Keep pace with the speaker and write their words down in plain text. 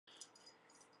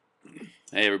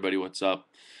Hey everybody, what's up?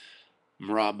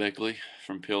 I'm Rob Beckley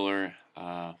from Pillar.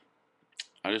 I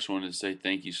just wanted to say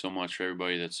thank you so much for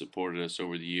everybody that supported us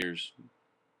over the years.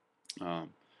 Um,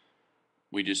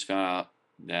 we just found out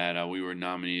that we were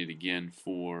nominated again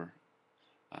for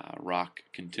Rock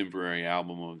Contemporary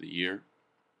Album of the Year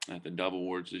at the Dove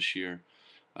Awards this year.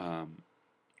 Um,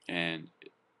 and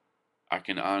I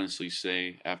can honestly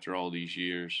say, after all these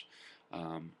years,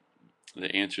 um,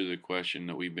 the answer to the question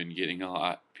that we've been getting a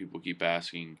lot, people keep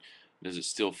asking, does it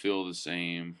still feel the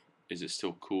same? Is it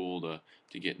still cool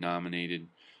to get nominated?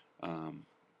 Um,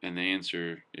 and the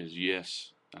answer is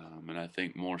yes. And I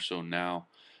think more so now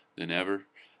than ever.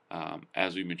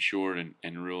 As we matured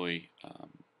and really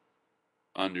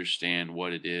understand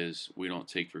what it is, we don't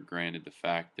take for granted the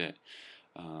fact that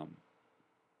um,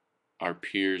 our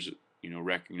peers,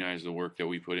 recognize the work that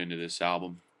we put into this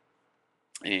album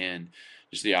and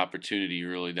just the opportunity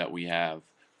really that we have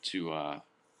to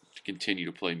continue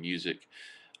to play music,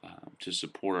 to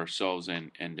support ourselves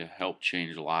and to help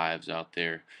change lives out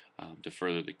there, to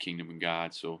further the kingdom of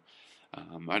God. So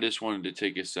I just wanted to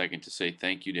take a second to say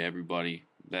thank you to everybody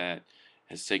that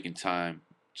has taken time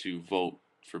to vote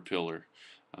for Pillar.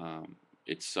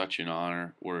 It's such an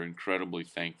honor. We're incredibly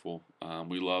thankful.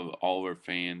 We love all of our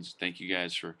fans. Thank you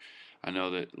guys for. I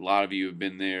know that a lot of you have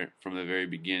been there from the very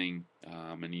beginning,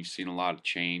 and you've seen a lot of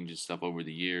change and stuff over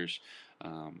the years.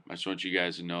 I just want you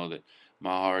guys to know that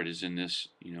my heart is in this,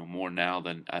 more now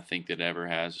than I think that ever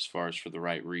has, as far as for the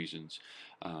right reasons.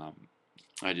 Um,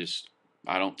 I just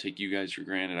I don't take you guys for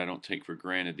granted. I don't take for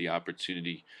granted the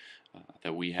opportunity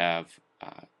that we have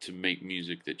to make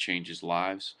music that changes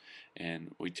lives,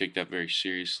 and we take that very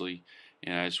seriously.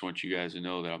 And I just want you guys to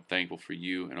know that I'm thankful for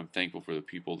you, and I'm thankful for the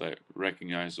people that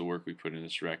recognize the work we put in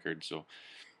this record. So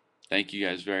thank you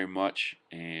guys very much,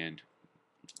 and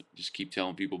just keep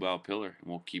telling people about Pillar, and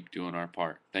we'll keep doing our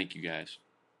part. Thank you guys.